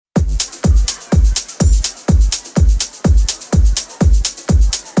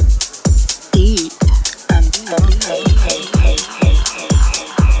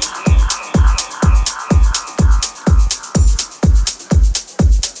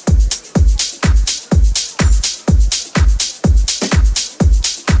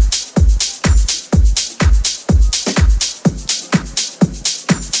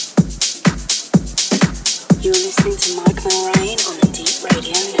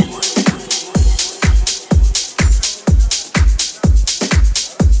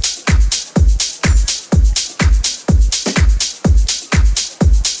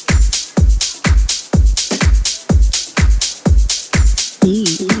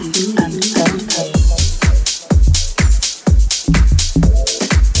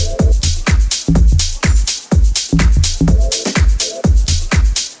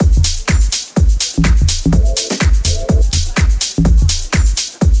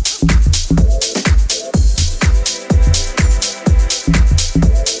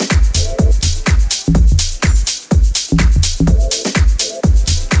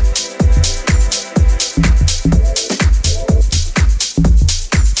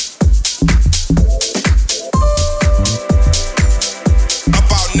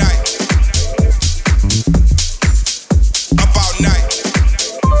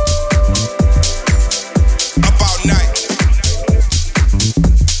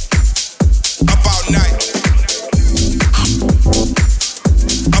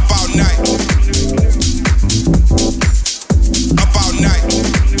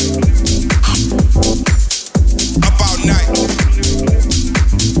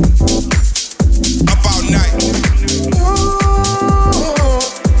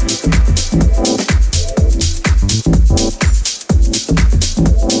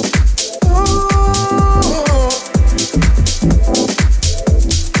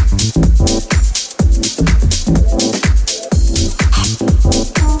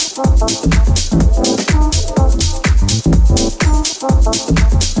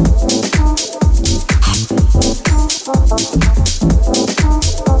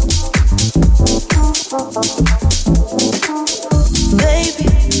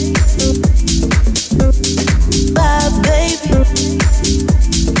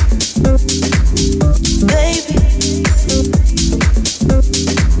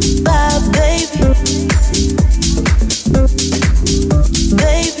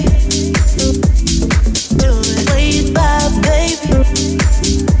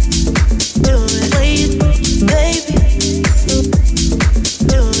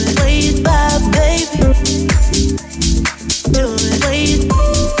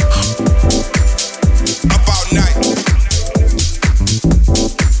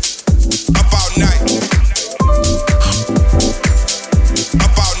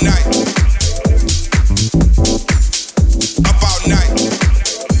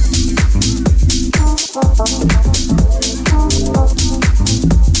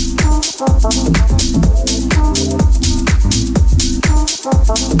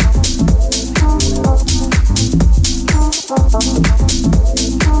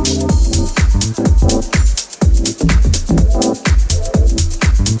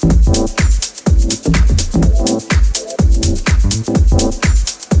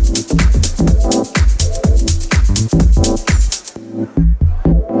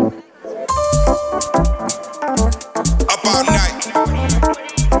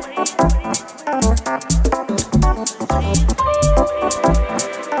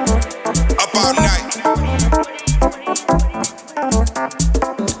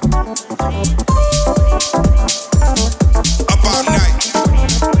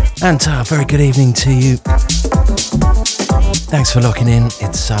And very good evening to you. Thanks for locking in.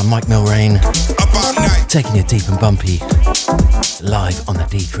 It's Mike Milrain taking you deep and bumpy live on the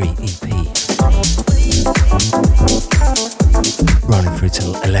D3Ep. Running through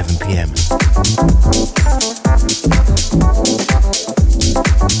till 11 p.m.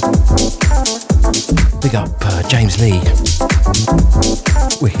 Big up James Lee.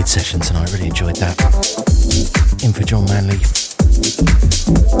 Wicked session tonight, really enjoyed that. In for John Manley.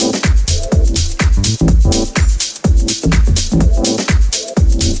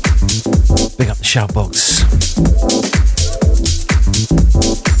 Big up the shout box.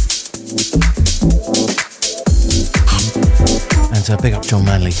 And big up John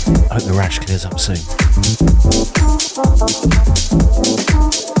Manley. I hope the rash clears up soon.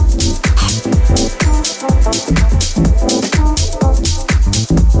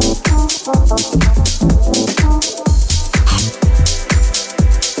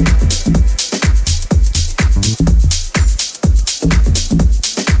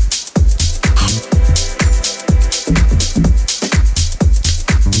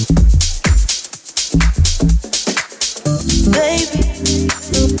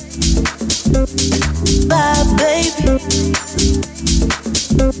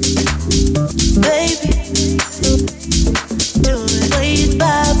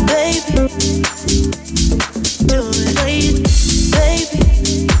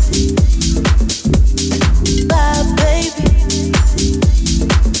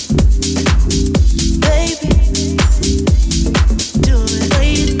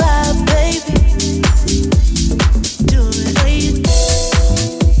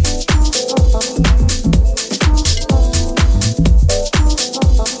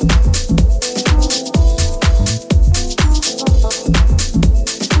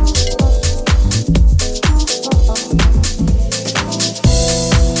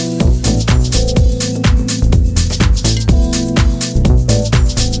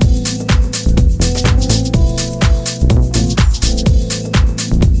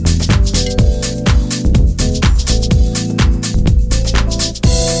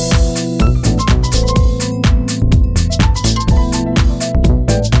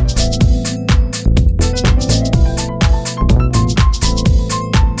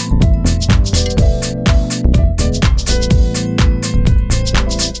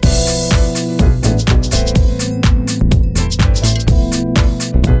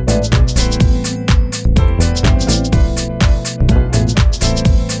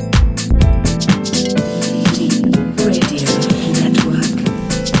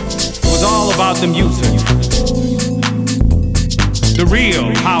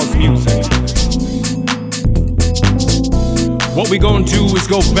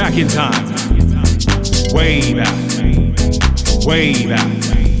 Go back in time, way back, way back.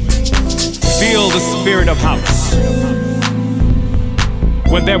 Feel the spirit of house.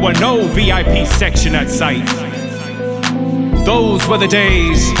 When there were no VIP section at sight. Those were the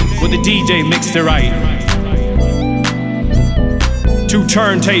days when the DJ mixed it right. 2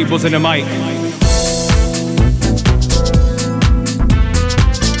 turntables and a mic.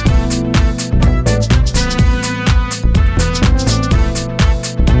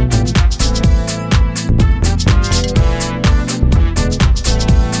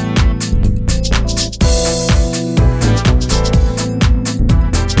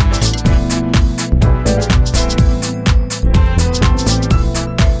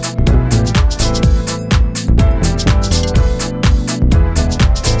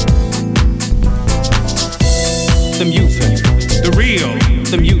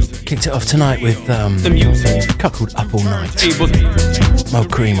 Kicked it off tonight with a couple called Up All Night. Mo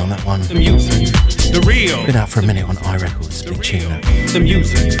Cream on that one. Been out for a minute on iRecords, big tune that.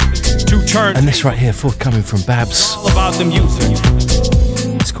 And this right here, forthcoming from Babs.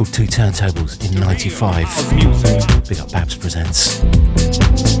 It's called 2 Turntables in 95. Big up Babs Presents.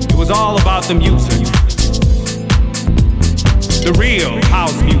 It was all about the music. The real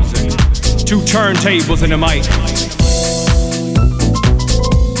house music. 2 turntables and a mic.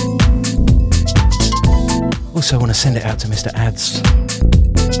 Also want to send it out to Mr. Ads,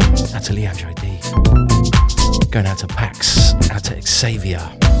 out to Leandro D, going out to Pax, out to Xavier,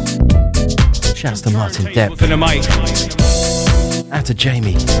 shouts to Martin Depp, out to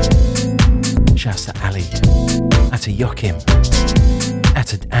Jamie, shouts to Ali, out to Joachim, out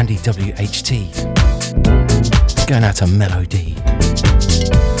to Andy WHT, going out to Melody.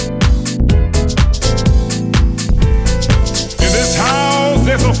 In this house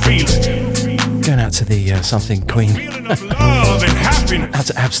there's a feeling. Going out to the something queen. Love and happiness. Out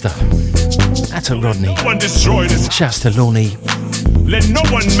to Abster. Out to Rodney. No one destroy this. Shouts to Lorne. Let no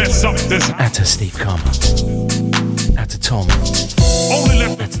one mess up this. Out to Steve Karma. Out to Tom. Only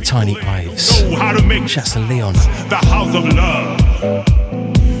let out to Tiny Ives. Know how to make shouts to Leon. The house of love.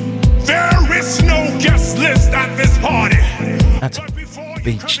 There is no guest list at this party. Out to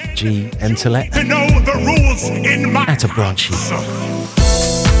Beach G Intellect. To know the rules in my out to Branchy.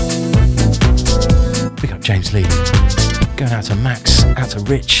 Big up James Lee. Going out to Max, out to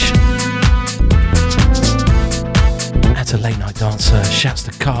Rich, out to Late Night Dancer, shouts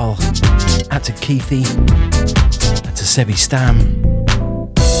to Carl, out to Keithy, out to Sebi Stam.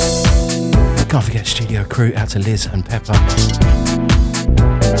 Can't forget Studio Crew, out to Liz and Pepper.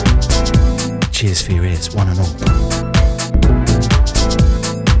 Cheers for your ears, one and all.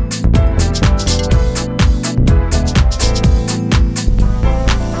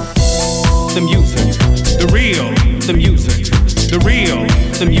 The music, the real, the music, the real,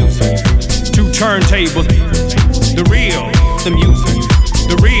 the music. Two turntables, the real, the music,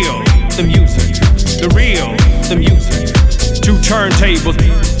 the real, the music, the real, the music. Two turntables,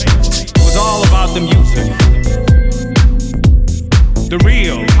 it was all about the music. The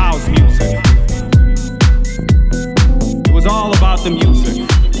real house music. It was all about the music.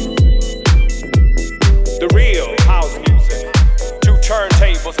 The real house music. Two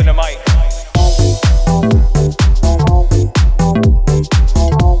turntables and a mic.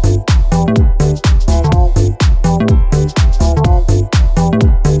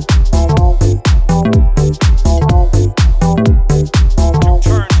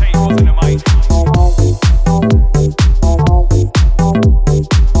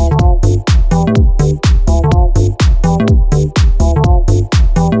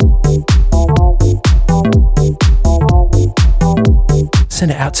 Send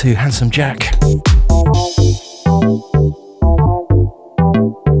it out to Handsome Jack.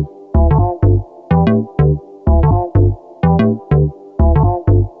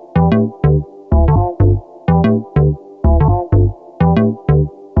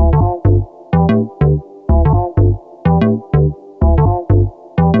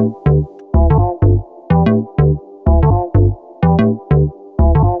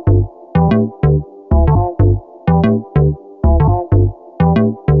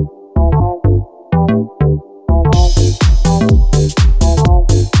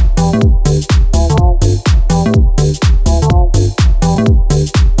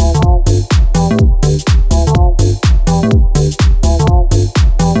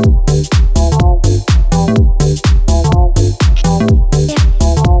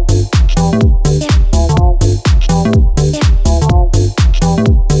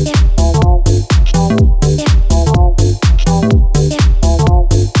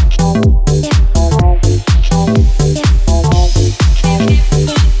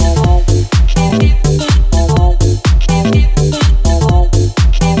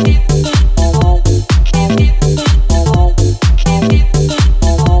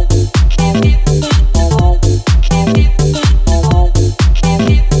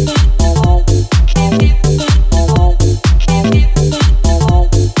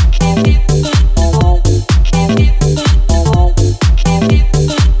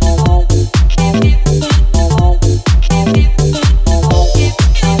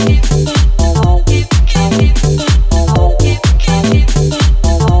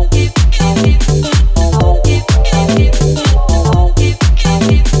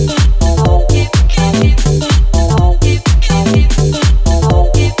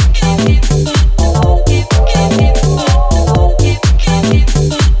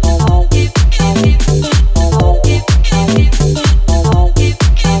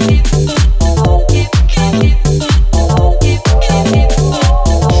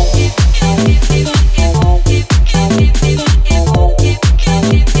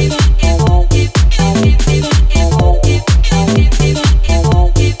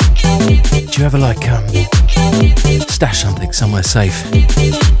 Somewhere safe.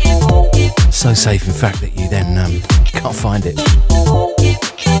 So safe, in fact, that you then can't find it.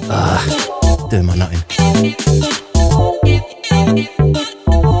 Doing my nutting.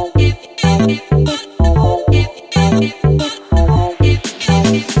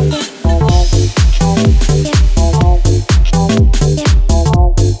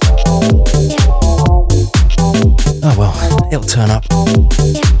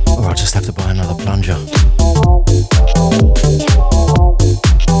 Or I'll just have to buy another plunger.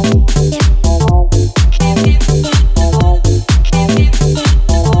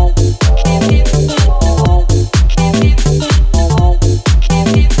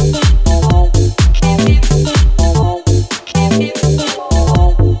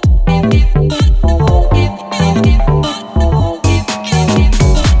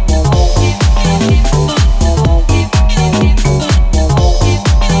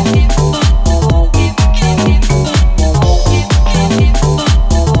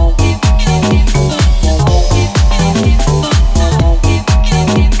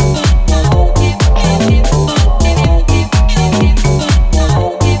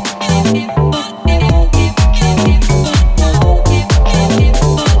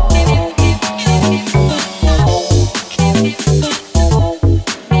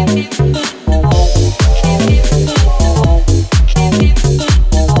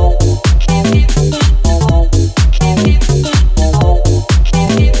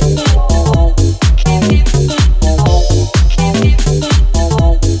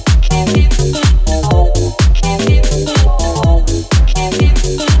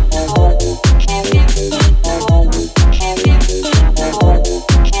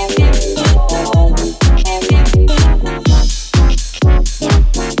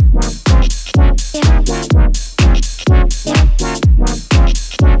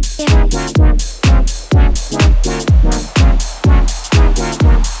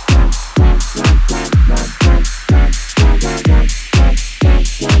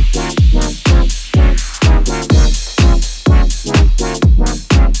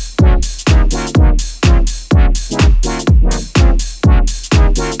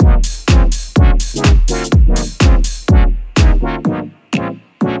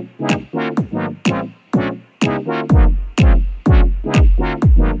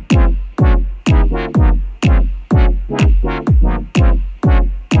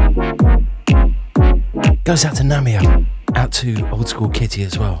 Goes out to Namia, out to Old School Kitty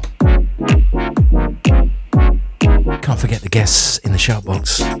as well. Can't forget the guests in the shout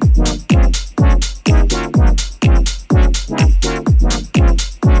box.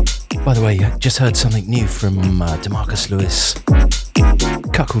 By the way, I just heard something new from DeMarcus Lewis. A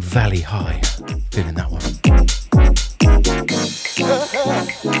cut called Valley High. Feeling that one.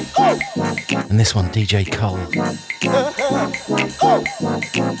 And this one, DJ Cole.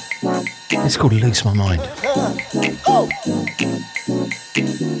 It's called Lose My Mind.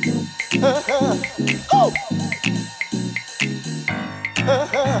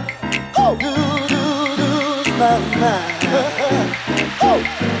 Lose my mind.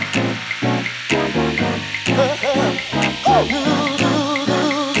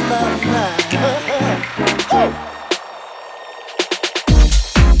 Lose my mind.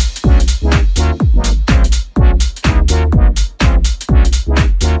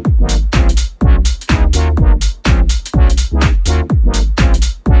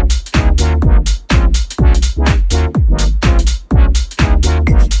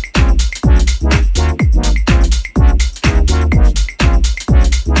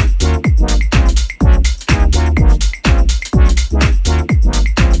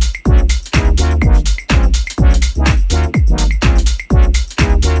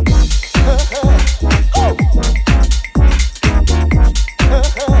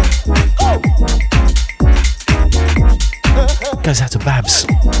 Goes out to Babs.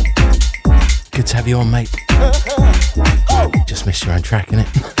 Good to have you on, mate. Just missed your own track, innit?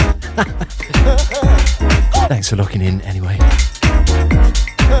 Thanks for locking in anyway.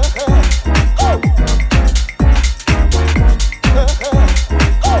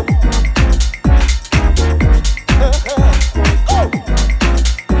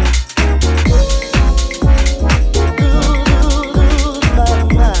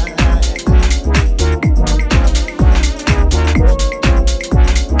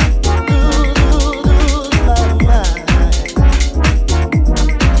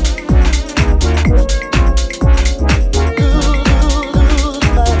 Lose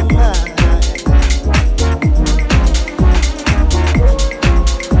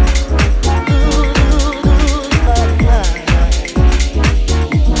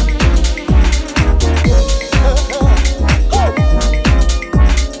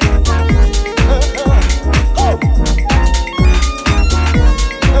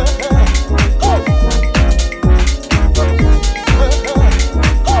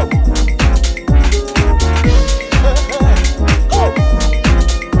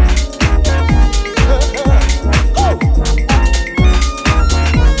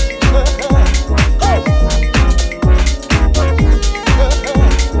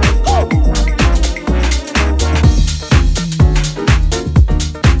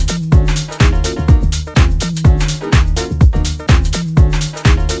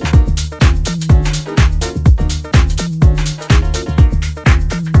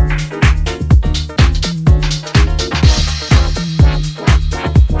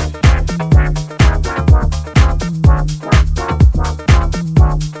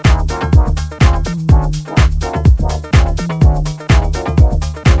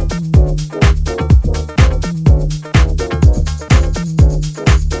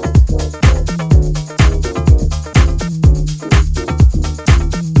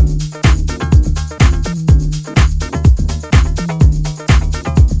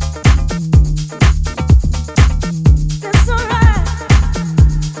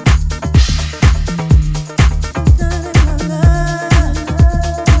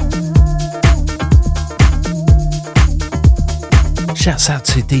Shouts out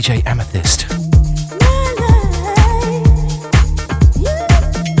to DJ Amethyst.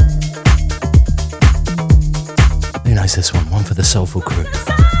 Who knows this one? One for the Soulful crew.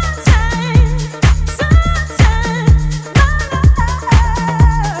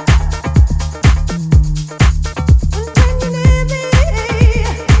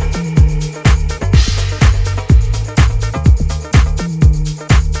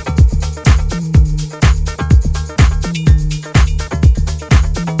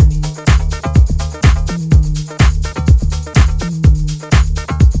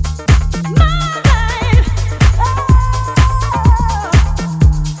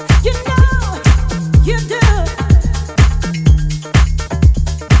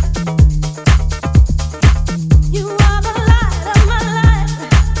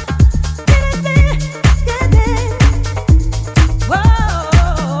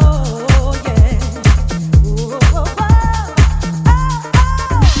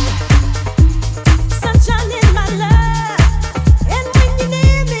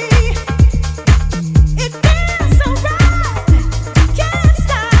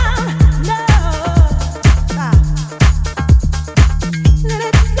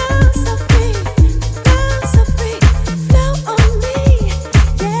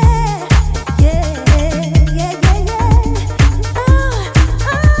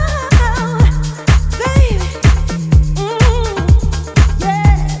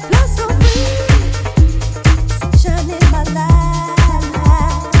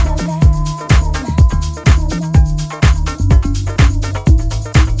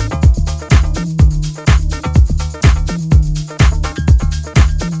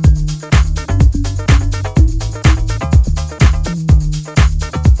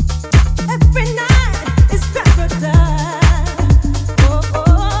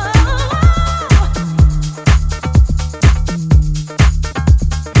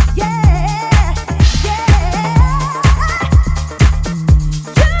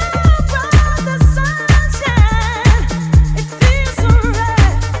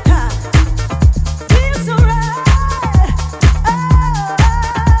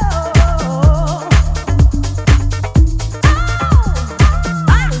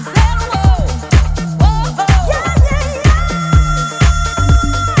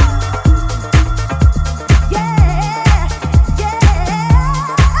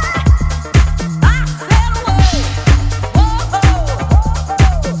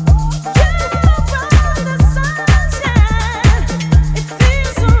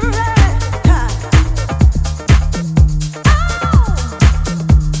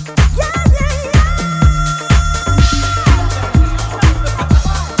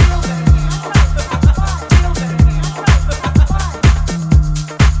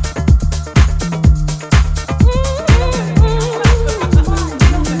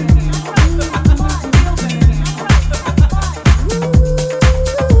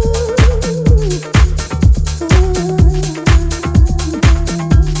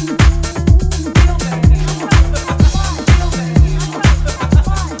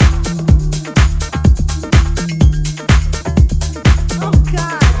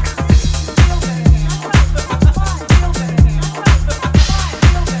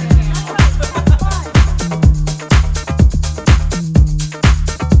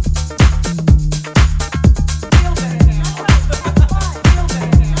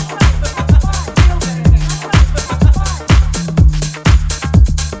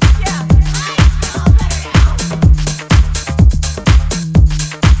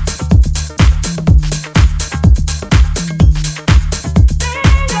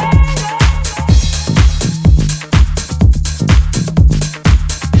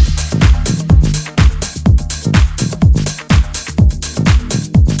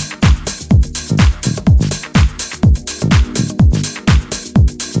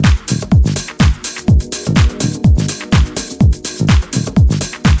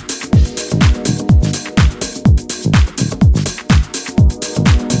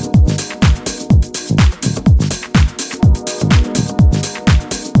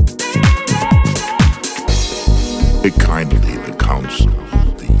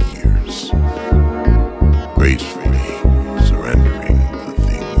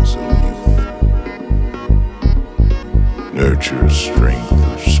 nurtures strength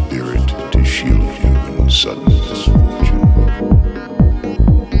of spirit to shield you in sudden misfortune.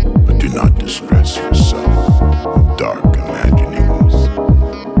 But do not distress yourself with dark imaginings.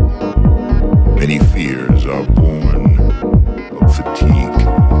 Many fears are born of fatigue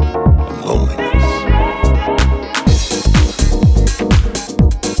and loneliness.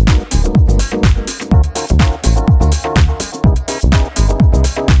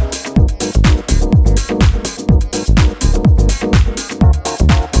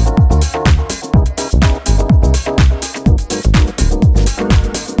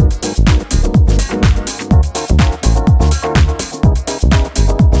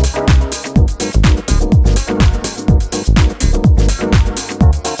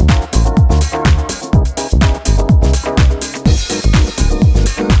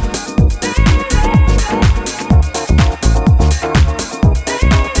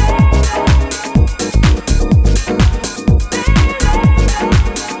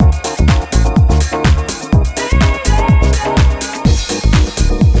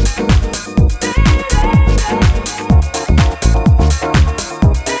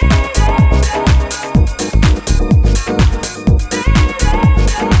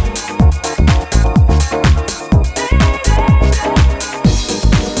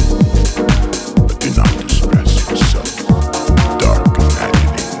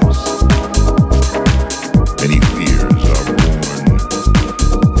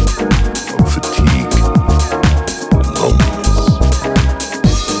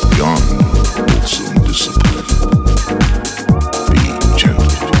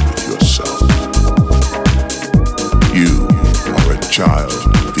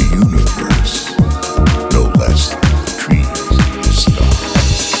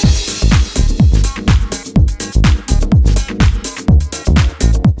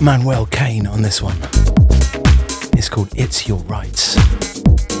 Manuel Kane on this one. It's called It's Your Rights.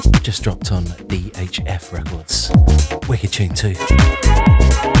 Just dropped on DHF Records. Wicked tune too.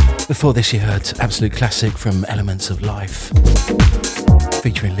 Before this you heard absolute classic from Elements of Life,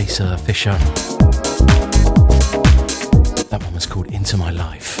 featuring Lisa Fisher. That one was called Into My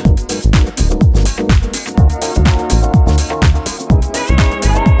Life.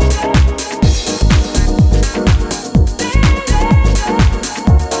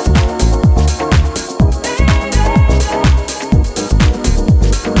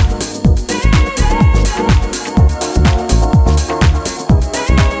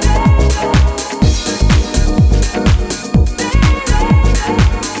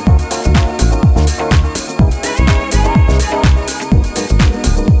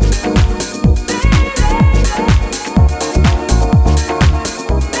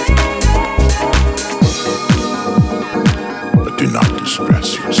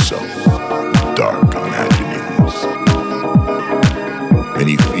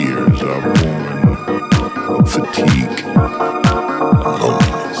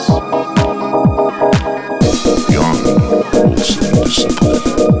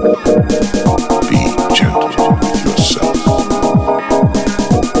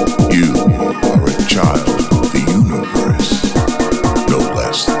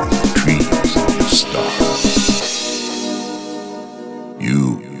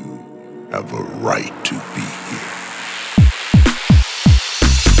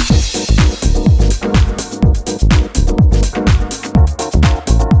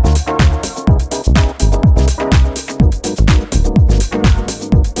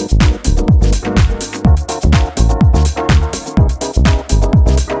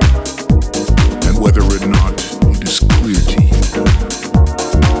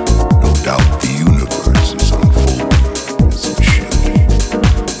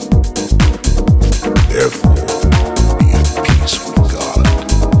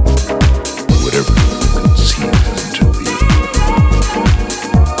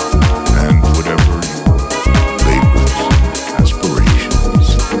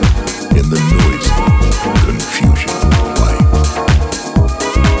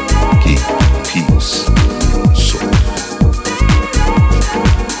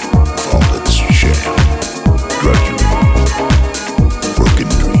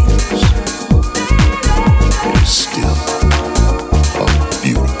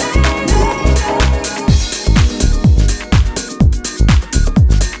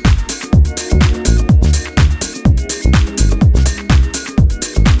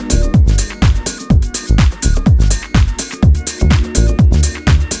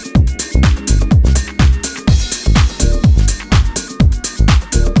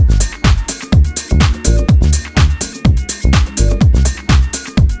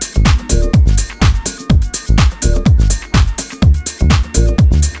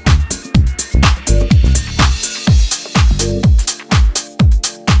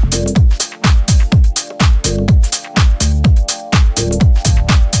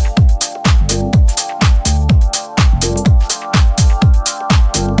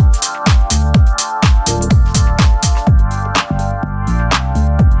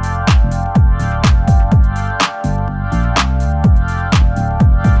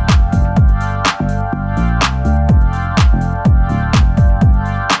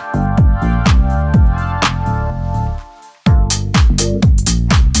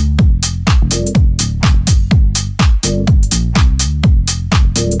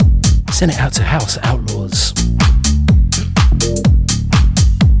 Send it out to House Outlaws.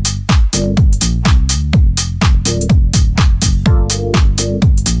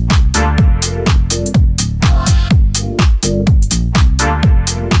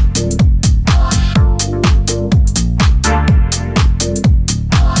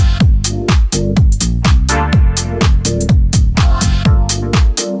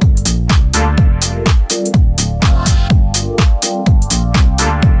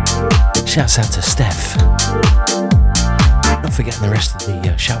 Shouts out to Steph. Not forgetting the rest of the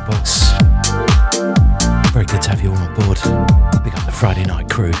shoutbox. Very good to have you all on board. Big up the Friday night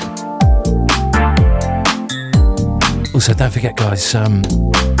crew. Also, don't forget, guys,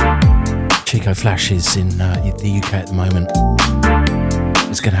 Chico Flash is in the UK at the moment. I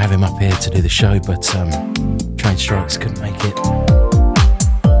was going to have him up here to do the show, but train strikes couldn't make it.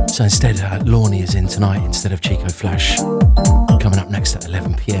 So instead, Lorne is in tonight instead of Chico Flash. Coming up next at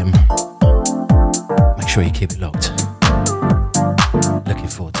 11 PM. Make sure you keep it locked. Looking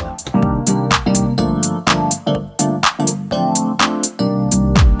forward to that.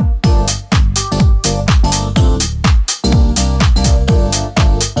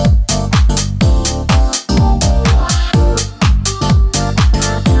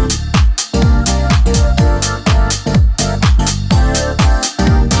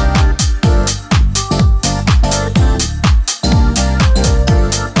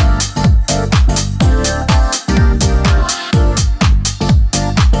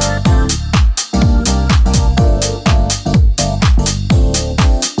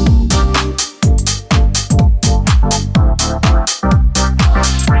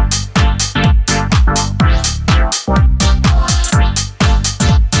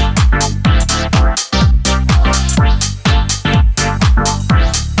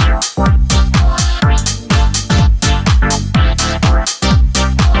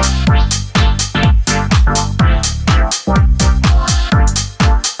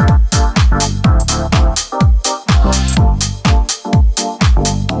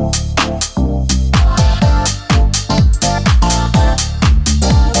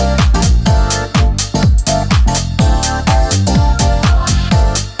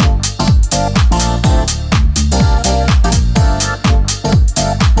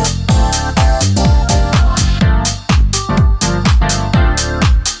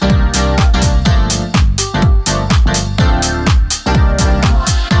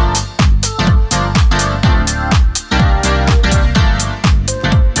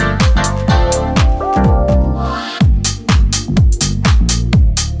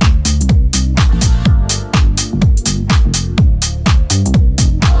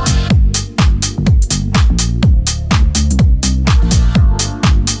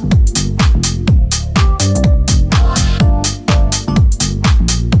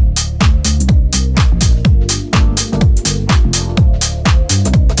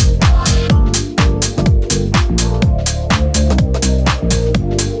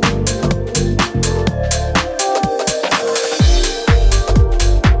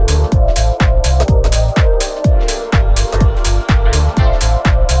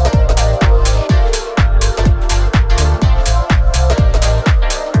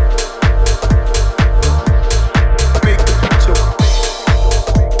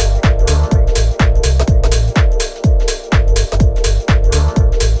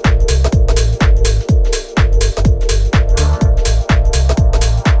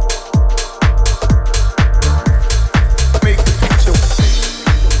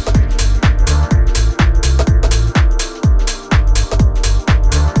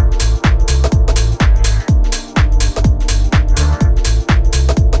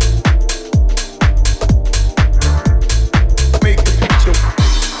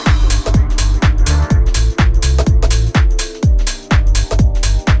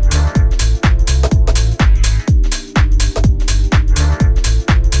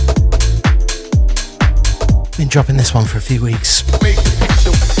 this one for a few weeks.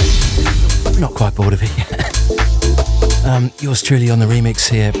 Not quite bored of it yet. Yours truly on the remix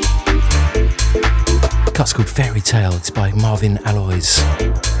here. The cut's called Fairy Tale. It's by Marvin Alloys.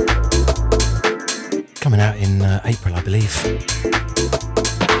 Coming out in April, I believe.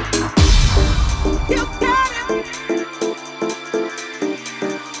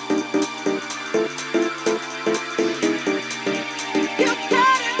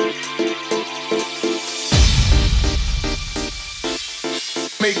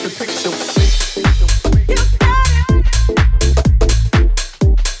 Make the picture.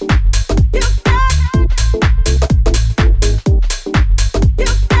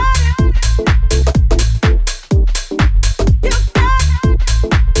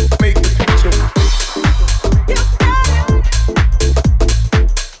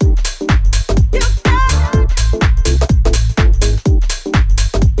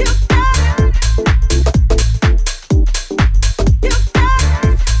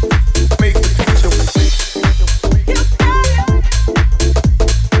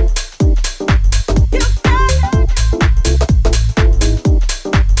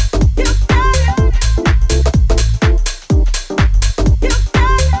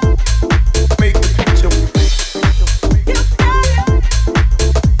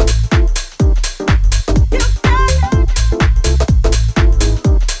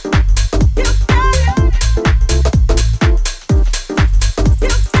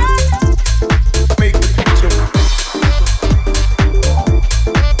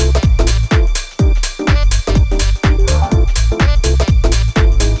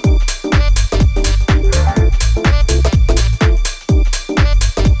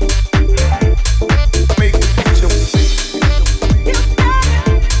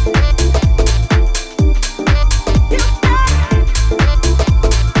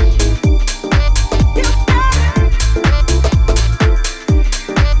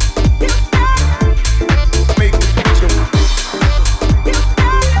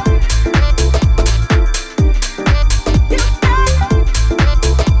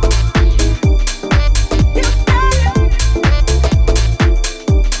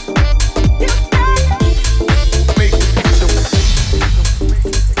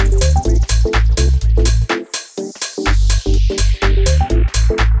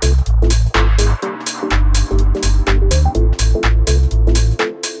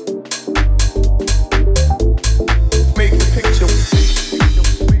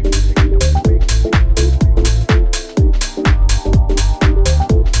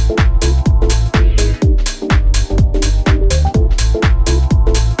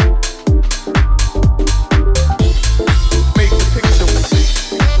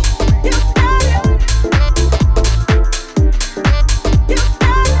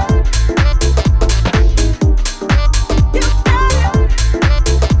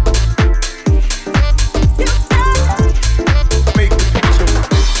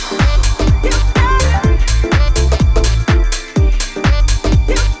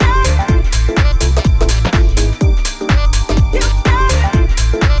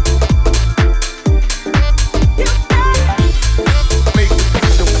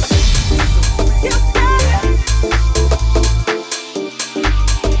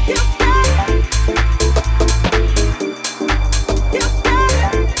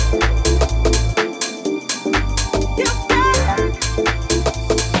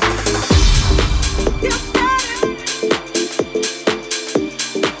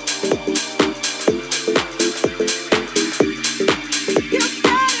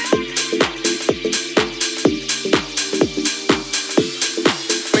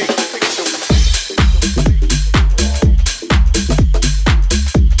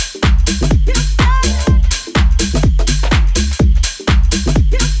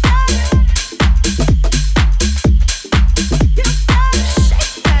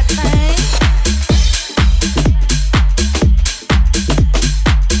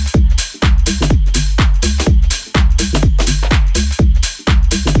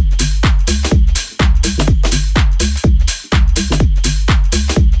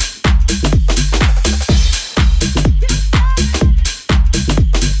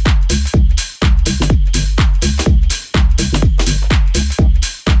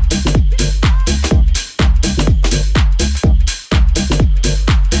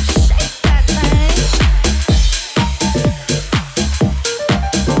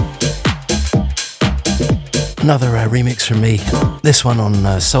 Another remix from me. This one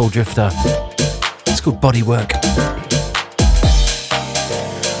on Soul Drifter. It's called Bodywork.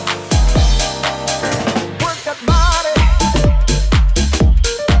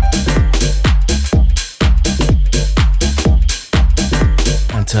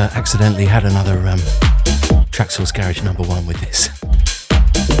 not accidentally had another Traxsource Garage #1 with this.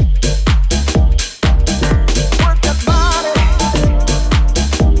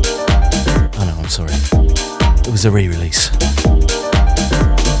 Oh no, I'm sorry. It was a re-release.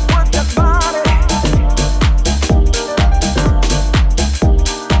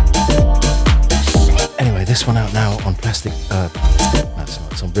 Anyway, this one out now on Plastic... that's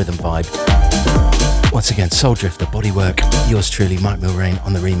not, it's on Rhythm Vibe. Once again, Soul Drifter, Bodywork, yours truly, Mike Milrain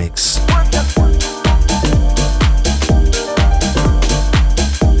on the remix.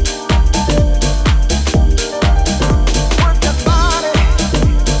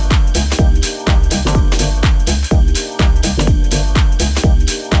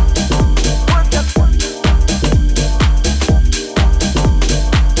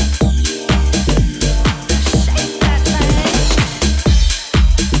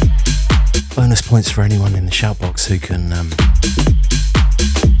 Bonus points for anyone in the shout box who can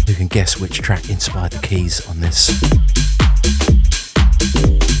guess which track inspired the keys on this.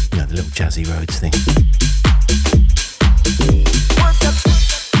 You know, the little Jazzy Roads thing.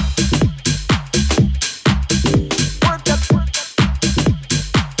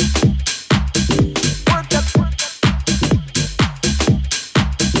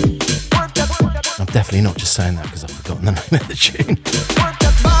 I'm definitely not just saying that because I've forgotten the name of the tune.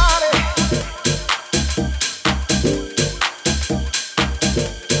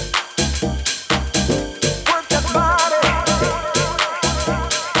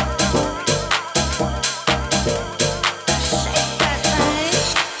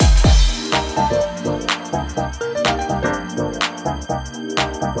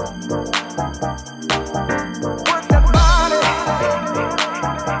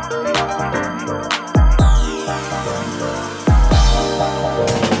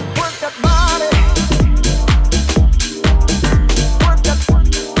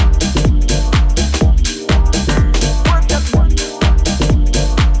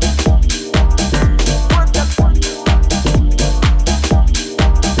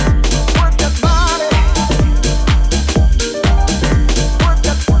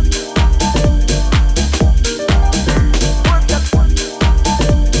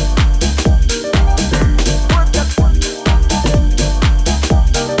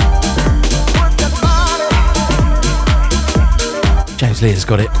 Leah's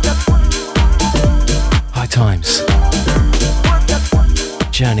got it. High Times.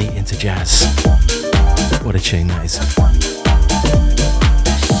 Journey into Jazz. What a tune that is.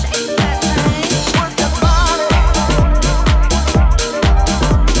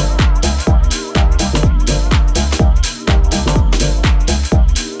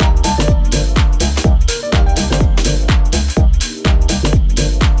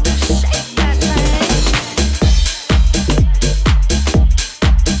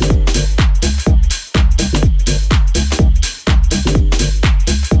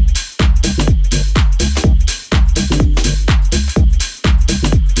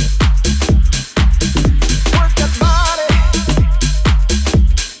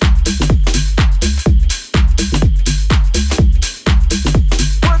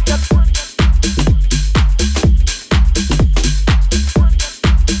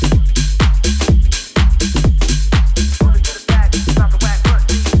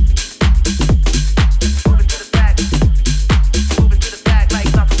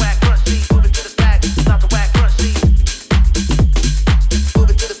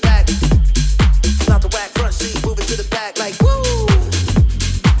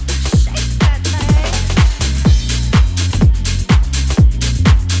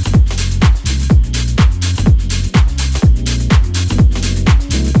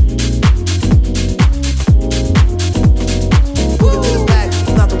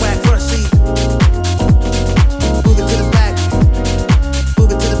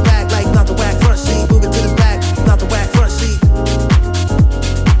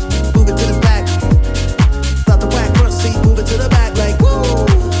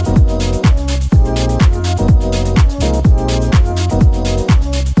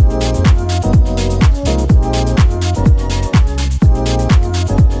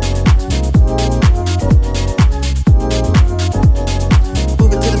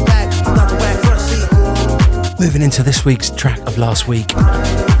 Moving into this week's track of last week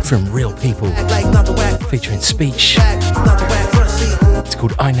from Real People, featuring Speech. It's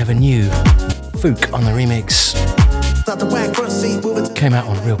called I Never Knew. Fook on the remix. Came out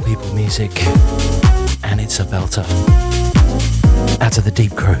on Real People Music, and it's a belter. Out of the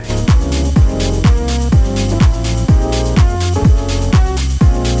Deep Crew.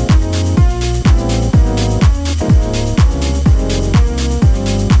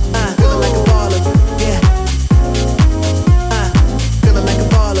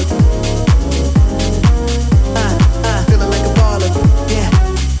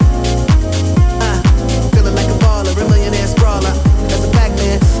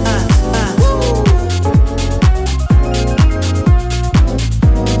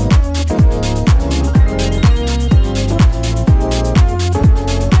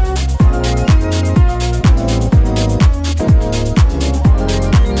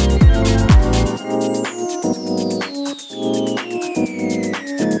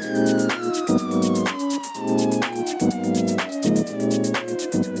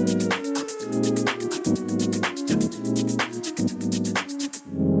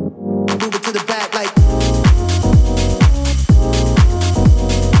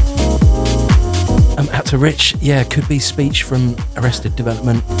 to Rich. Yeah, could be speech from Arrested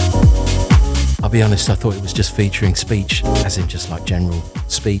Development. I'll be honest, I thought it was just featuring speech, as in just like general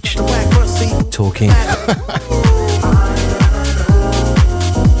speech, talking.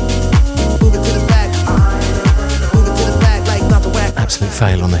 Absolute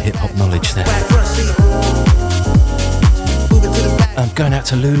fail on the hip hop knowledge there. Going out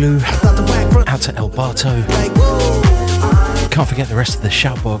to Lulu, out to El Barto. Can't forget the rest of the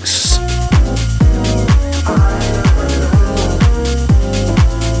shoutbox.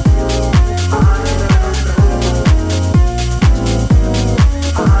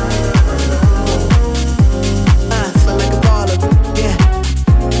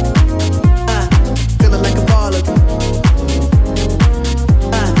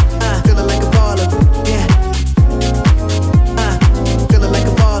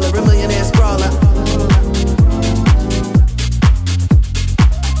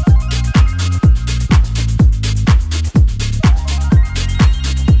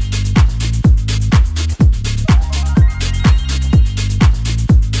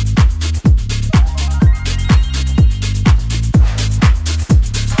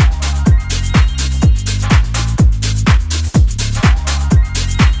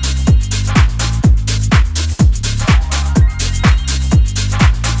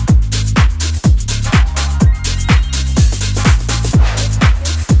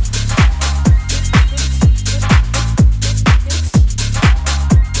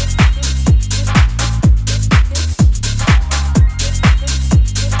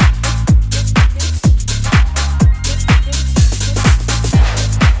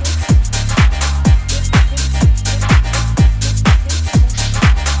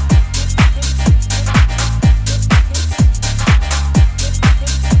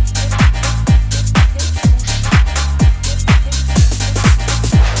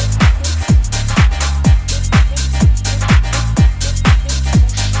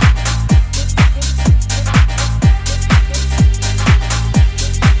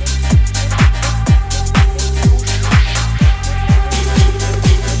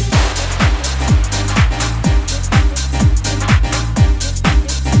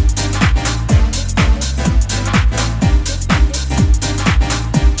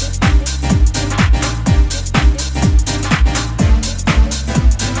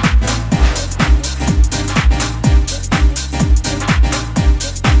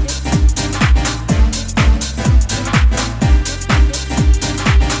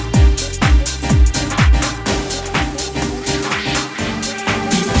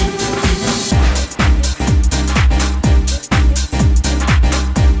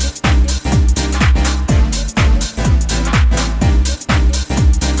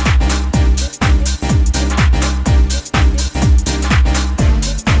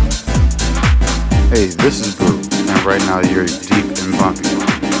 Hey, this is Brew, and right now you're deep and bumpy,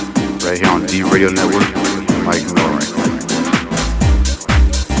 right here on D Radio Network, Mike Miller.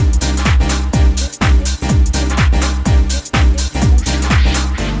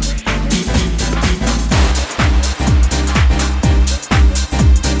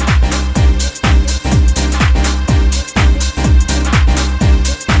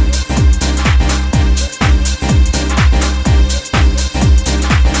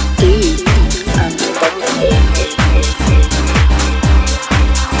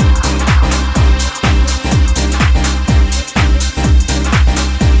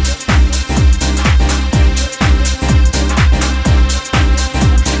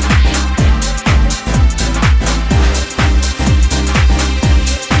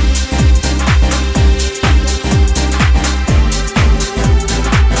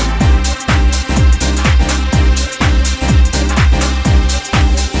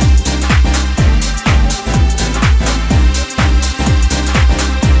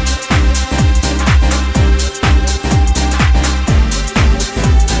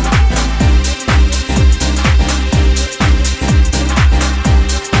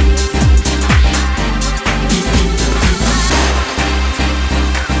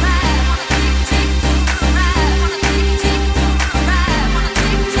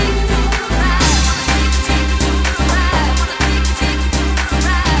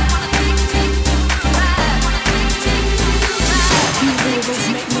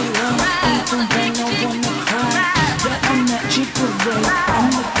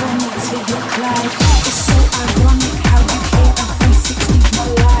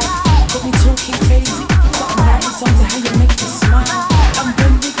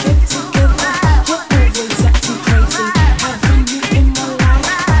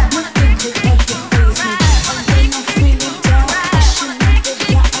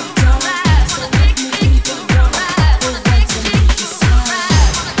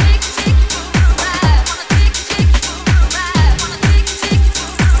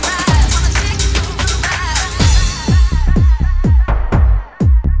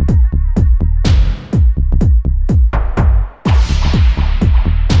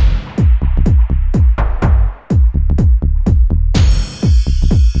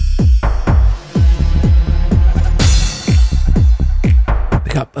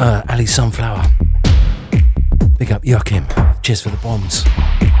 Sunflower. Big up Joachim. Cheers for the bombs.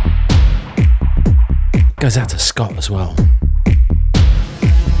 Goes out to Scott as well.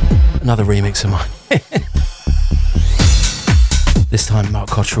 Another remix of mine. This time Mark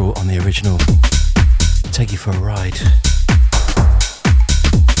Cottrell on the original. Take you for a ride.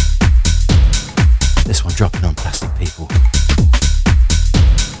 This one dropping on Plastic People.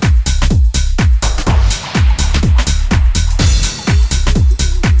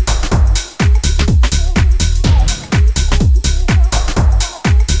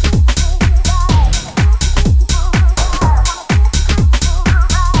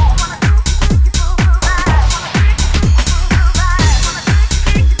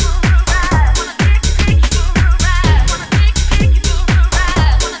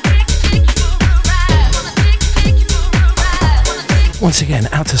 Once again,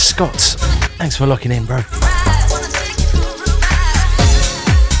 out to Scott. Thanks for locking in, bro.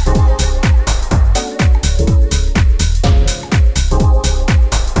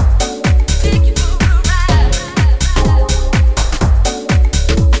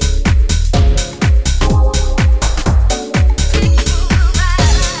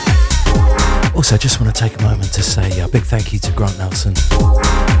 Also, just want to take a moment to say a big thank you to Grant Nelson.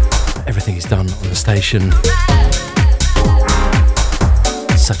 Everything he's done on the station.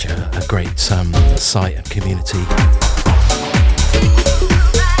 Such a great site and community.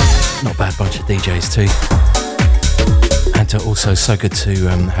 Not a bad bunch of DJs too. And also so good to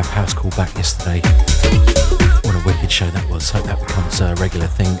have House Call back yesterday. What a wicked show that was. Hope that becomes a regular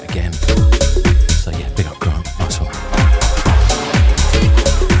thing again. So yeah, big up Grant. Nice one.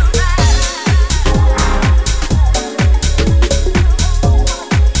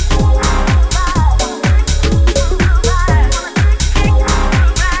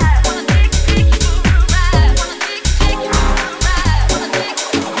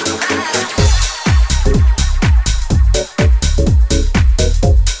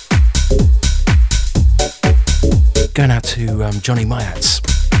 Going out to Johnny Myats.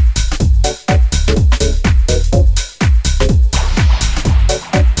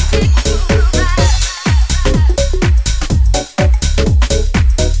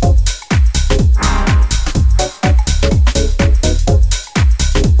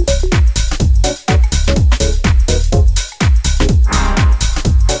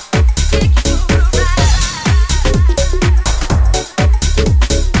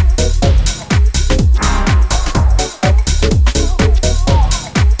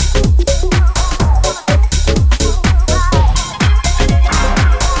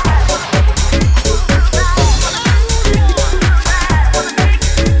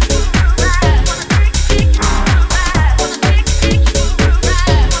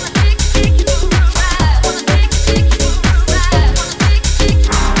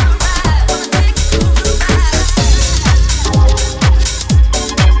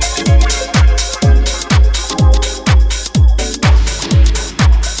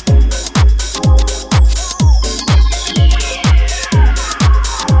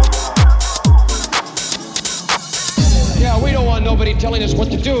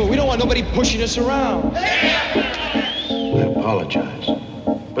 Pushing us around. I apologize.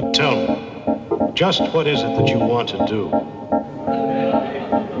 But tell me, just what is it that you want to do?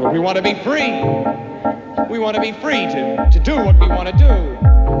 Well, we want to be free. We want to be free to do what we want to do.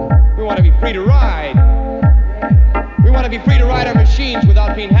 We want to be free to ride. We want to be free to ride our machines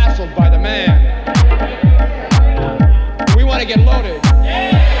without being hassled by the man. We want to get loaded.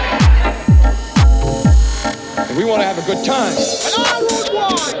 And we want to have a good time.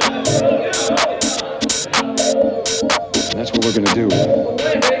 And that's what we're going to do.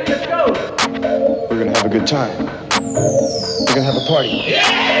 We're going to have a good time. We're going to have a party.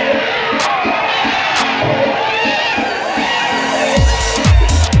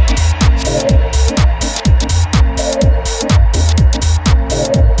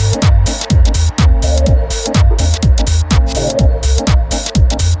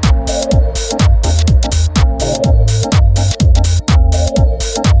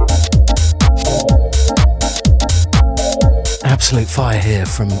 Absolute fire here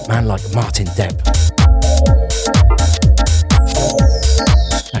from a man like Martin Depp.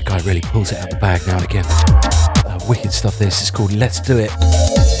 That guy really pulls it out the bag now and again. Wicked stuff this. It's called Let's Do It.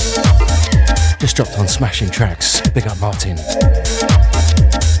 Just dropped on Smashing Tracks. Big up Martin.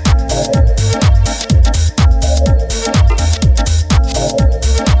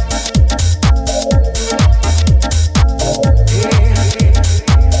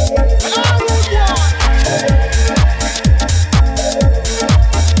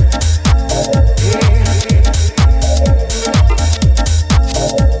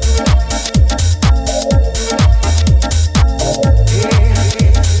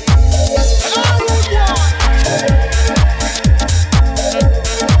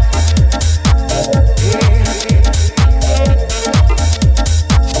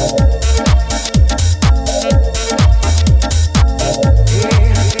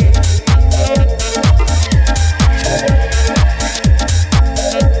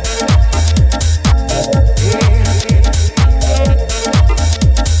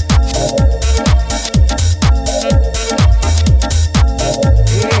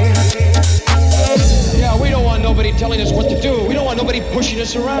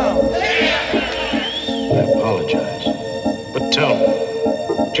 now. I apologize. But tell me,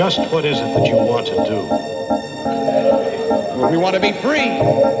 just what is it that you want to do? Well, we want to be free.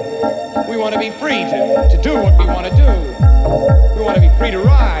 We want to be free to do what we want to do. We want to be free to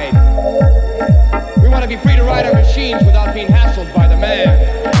ride. We want to be free to ride our machines without being hassled by the man.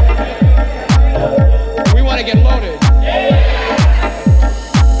 We want to get loaded.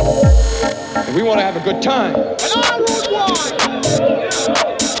 And we want to have a good time.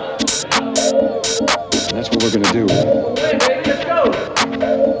 And that's what we're going to do.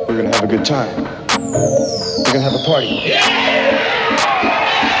 We're going to have a good time. We're going to have a party.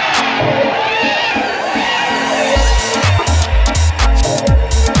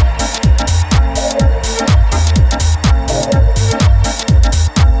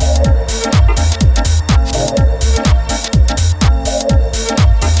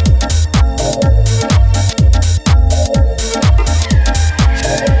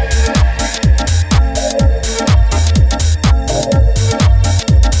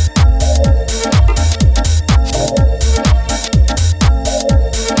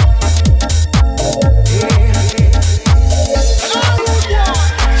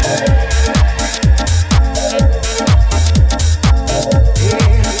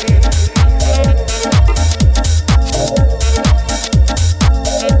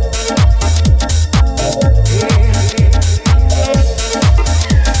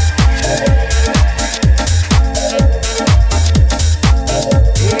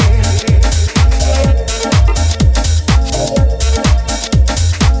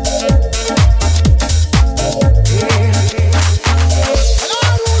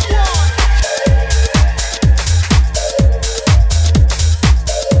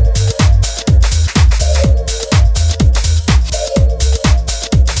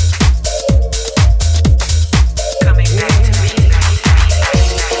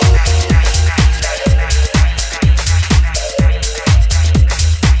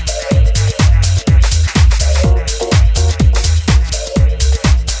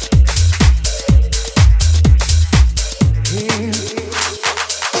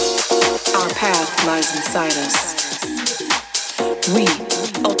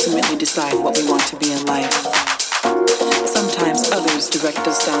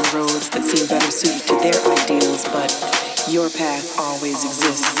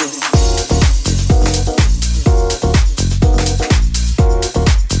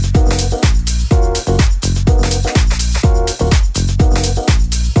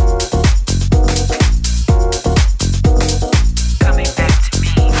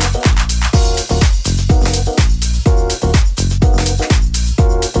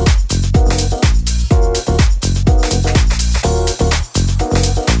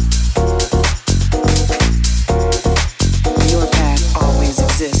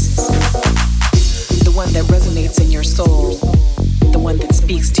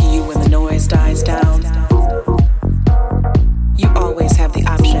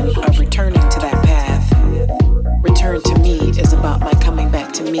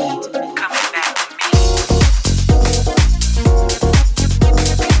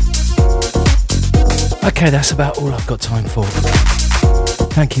 Okay, that's about all I've got time for.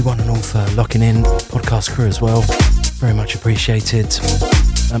 Thank you one and all for locking in, podcast crew as well. Very much appreciated.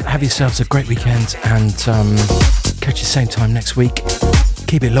 Have yourselves a great weekend and catch you same time next week.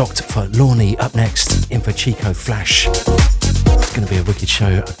 Keep it locked for Lorne up next, in for Chico Flash. It's going to be a wicked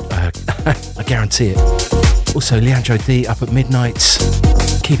show, I guarantee it. Also, Leandro D up at midnight.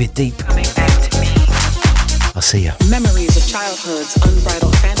 Keep it deep. I'll see ya. Memories of childhood's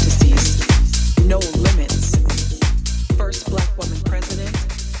unbridled fantasies. No limits. First black woman president,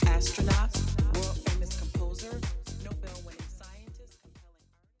 astronaut.